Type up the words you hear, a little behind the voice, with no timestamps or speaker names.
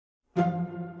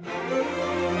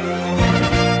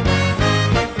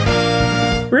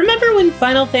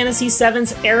Final Fantasy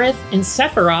VII's Aerith and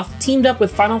Sephiroth teamed up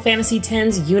with Final Fantasy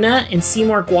X's Yuna and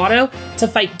Seymour Guado to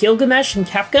fight Gilgamesh and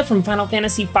Kefka from Final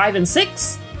Fantasy V and VI?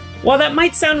 While that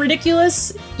might sound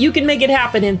ridiculous, you can make it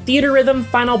happen in Theatrhythm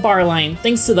Final Bar Line,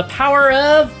 thanks to the power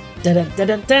of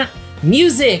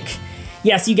music!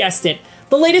 Yes, you guessed it.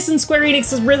 The latest in Square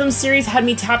Enix's Rhythm series had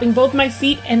me tapping both my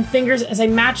feet and fingers as I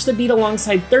matched the beat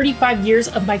alongside 35 years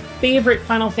of my favorite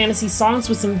Final Fantasy songs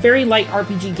with some very light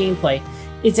RPG gameplay.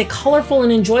 It's a colorful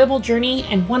and enjoyable journey,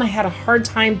 and one I had a hard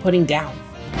time putting down.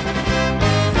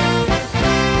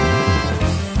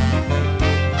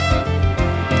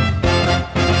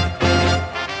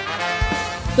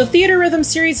 The Theatrhythm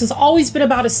series has always been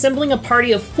about assembling a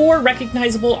party of 4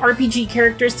 recognizable RPG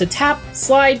characters to tap,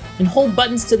 slide, and hold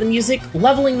buttons to the music,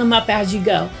 leveling them up as you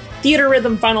go.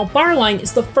 Theatrhythm Final Bar Line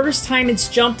is the first time it's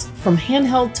jumped from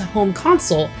handheld to home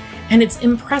console, and its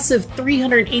impressive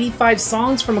 385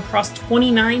 songs from across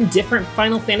 29 different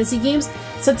Final Fantasy games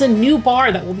sets a new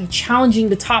bar that will be challenging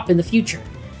to top in the future.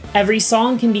 Every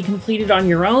song can be completed on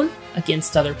your own,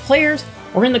 against other players,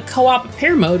 or in the co-op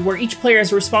pair mode where each player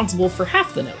is responsible for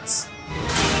half the notes.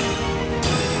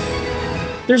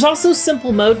 There's also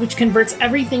Simple Mode, which converts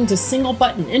everything to single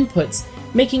button inputs,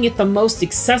 making it the most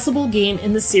accessible game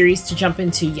in the series to jump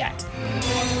into yet.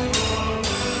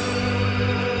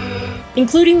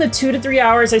 Including the 2 to 3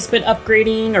 hours I spent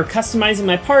upgrading or customizing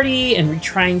my party and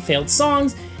retrying failed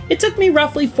songs, it took me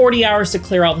roughly 40 hours to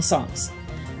clear all the songs.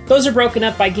 Those are broken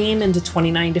up by game into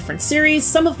 29 different series,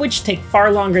 some of which take far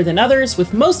longer than others,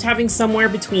 with most having somewhere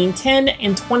between 10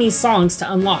 and 20 songs to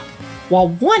unlock, while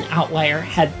one outlier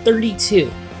had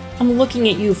 32. I'm looking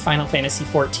at you, Final Fantasy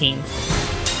XIV.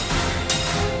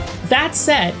 That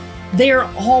said, they are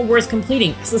all worth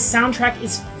completing, as the soundtrack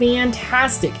is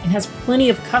fantastic and has plenty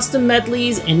of custom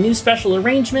medleys and new special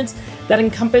arrangements that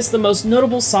encompass the most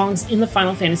notable songs in the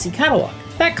Final Fantasy catalog.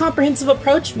 That comprehensive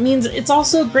approach means it's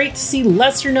also great to see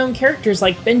lesser-known characters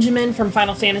like Benjamin from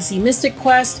Final Fantasy Mystic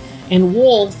Quest and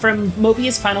Wool from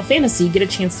Mobius Final Fantasy get a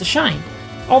chance to shine.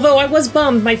 Although I was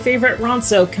bummed my favorite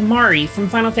Ronso, Kimahri from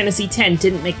Final Fantasy X,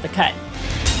 didn't make the cut.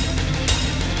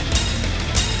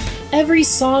 Every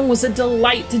song was a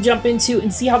delight to jump into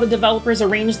and see how the developers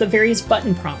arranged the various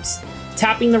button prompts.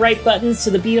 Tapping the right buttons to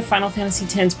the beat of Final Fantasy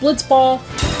X's Blitzball,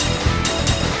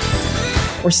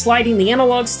 or sliding the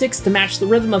analog sticks to match the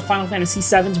rhythm of Final Fantasy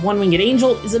VII's One-Winged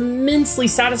Angel is immensely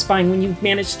satisfying when you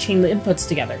manage to chain the inputs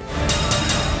together.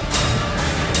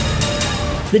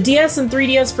 The DS and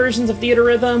 3DS versions of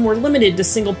Theatrhythm were limited to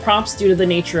single prompts due to the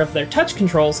nature of their touch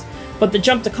controls, but the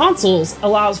jump to consoles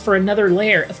allows for another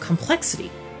layer of complexity.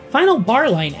 Final Bar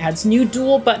Line adds new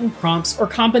dual button prompts or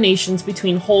combinations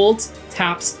between holds,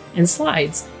 taps, and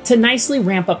slides to nicely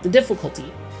ramp up the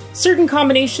difficulty. Certain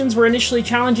combinations were initially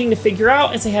challenging to figure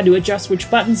out as I had to adjust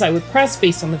which buttons I would press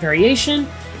based on the variation.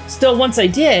 Still, once I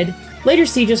did, later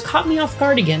stages caught me off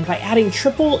guard again by adding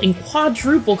triple and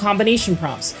quadruple combination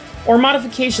prompts, or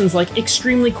modifications like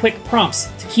extremely quick prompts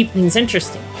to keep things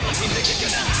interesting.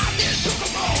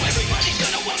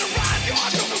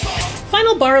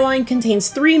 Final Bar Line contains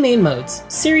 3 main modes: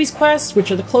 Series Quests,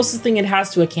 which are the closest thing it has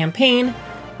to a campaign,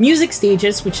 Music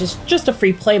Stages, which is just a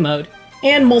free play mode,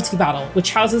 and Multi-Battle,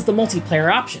 which houses the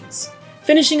multiplayer options.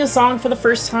 Finishing a song for the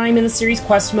first time in the Series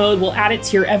Quest mode will add it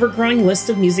to your ever-growing list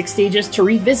of music stages to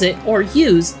revisit or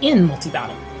use in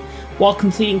Multi-Battle. While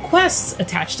completing quests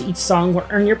attached to each song will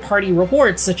earn your party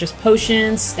rewards such as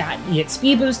potions, stat and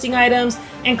EXP boosting items,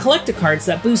 and collector cards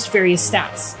that boost various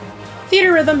stats.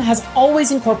 Theatrhythm has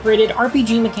always incorporated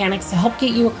RPG mechanics to help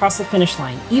get you across the finish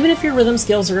line, even if your rhythm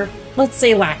skills are, let's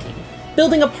say, lacking.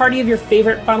 Building a party of your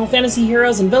favorite Final Fantasy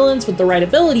heroes and villains with the right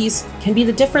abilities can be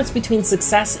the difference between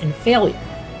success and failure.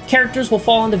 Characters will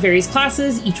fall into various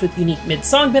classes, each with unique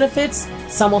mid-song benefits.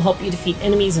 Some will help you defeat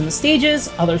enemies in the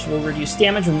stages, others will reduce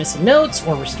damage when missing notes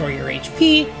or restore your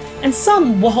HP, and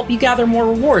some will help you gather more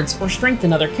rewards or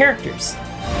strengthen other characters.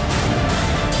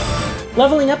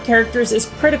 Leveling up characters is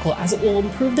critical as it will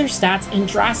improve their stats and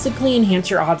drastically enhance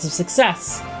your odds of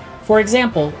success. For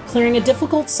example, clearing a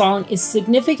difficult song is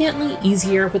significantly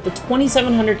easier with the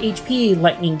 2700 HP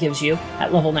Lightning gives you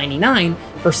at level 99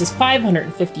 versus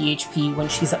 550 HP when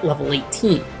she's at level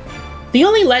 18. The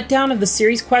only letdown of the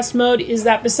Series Quest mode is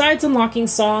that besides unlocking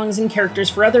songs and characters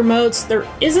for other modes, there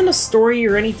isn't a story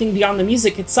or anything beyond the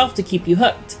music itself to keep you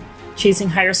hooked. Chasing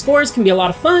higher scores can be a lot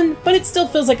of fun, but it still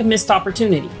feels like a missed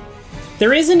opportunity.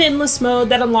 There is an endless mode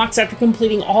that unlocks after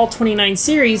completing all 29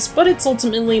 series, but it's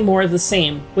ultimately more of the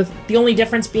same, with the only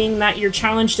difference being that you're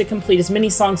challenged to complete as many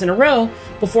songs in a row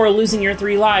before losing your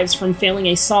 3 lives from failing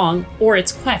a song or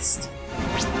its quest.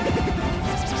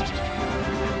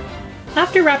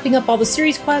 After wrapping up all the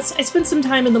series quests, I spent some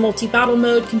time in the multi-battle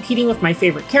mode competing with my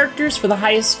favorite characters for the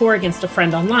highest score against a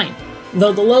friend online.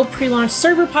 Though the low pre-launch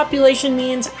server population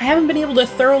means I haven't been able to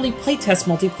thoroughly playtest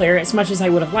multiplayer as much as I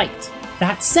would have liked.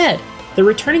 That said, the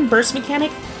returning burst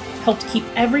mechanic helped keep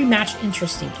every match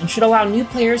interesting and should allow new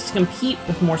players to compete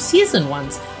with more seasoned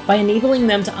ones by enabling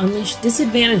them to unleash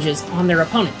disadvantages on their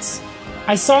opponents.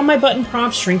 I saw my button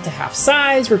prompts shrink to half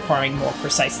size, requiring more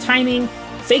precise timing.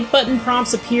 Fake button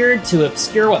prompts appeared to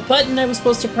obscure what button I was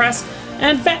supposed to press,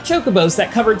 and fat chocobos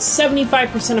that covered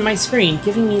 75% of my screen,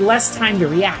 giving me less time to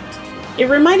react. It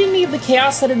reminded me of the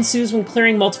chaos that ensues when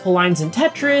clearing multiple lines in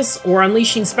Tetris, or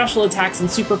unleashing special attacks in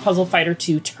Super Puzzle Fighter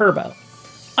 2 Turbo.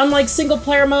 Unlike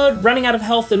single-player mode, running out of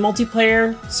health in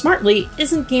multiplayer, smartly,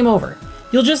 isn't game over.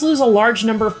 You'll just lose a large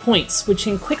number of points, which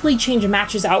can quickly change a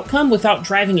match's outcome without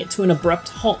driving it to an abrupt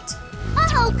halt.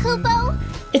 Uh-oh, Kubo!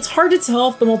 It's hard to tell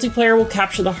if the multiplayer will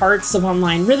capture the hearts of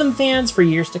online rhythm fans for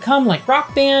years to come like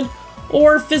Rock Band,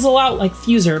 or fizzle out like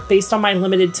Fuser based on my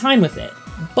limited time with it,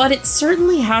 but it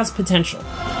certainly has potential.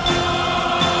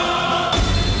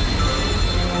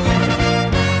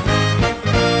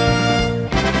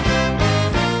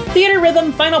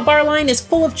 Theatrhythm Final Bar Line is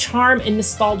full of charm and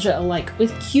nostalgia alike,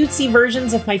 with cutesy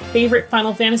versions of my favorite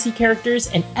Final Fantasy characters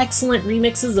and excellent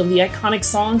remixes of the iconic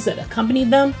songs that accompanied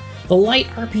them. The light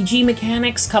RPG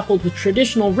mechanics coupled with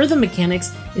traditional rhythm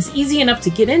mechanics is easy enough to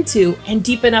get into and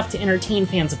deep enough to entertain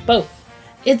fans of both.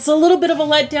 It's a little bit of a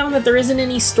letdown that there isn't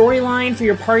any storyline for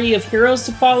your party of heroes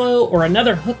to follow or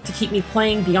another hook to keep me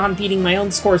playing beyond beating my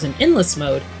own scores in endless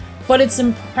mode, but its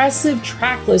impressive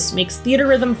track list makes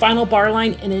Theatrhythm Final Bar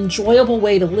Line an enjoyable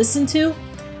way to listen to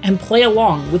and play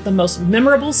along with the most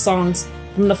memorable songs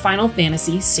from the Final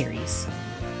Fantasy series.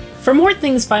 For more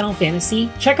things Final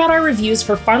Fantasy, check out our reviews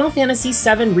for Final Fantasy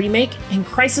VII Remake and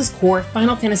Crisis Core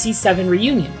Final Fantasy VII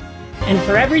Reunion. And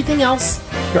for everything else,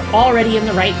 you're already in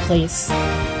the right place.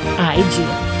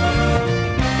 IGN.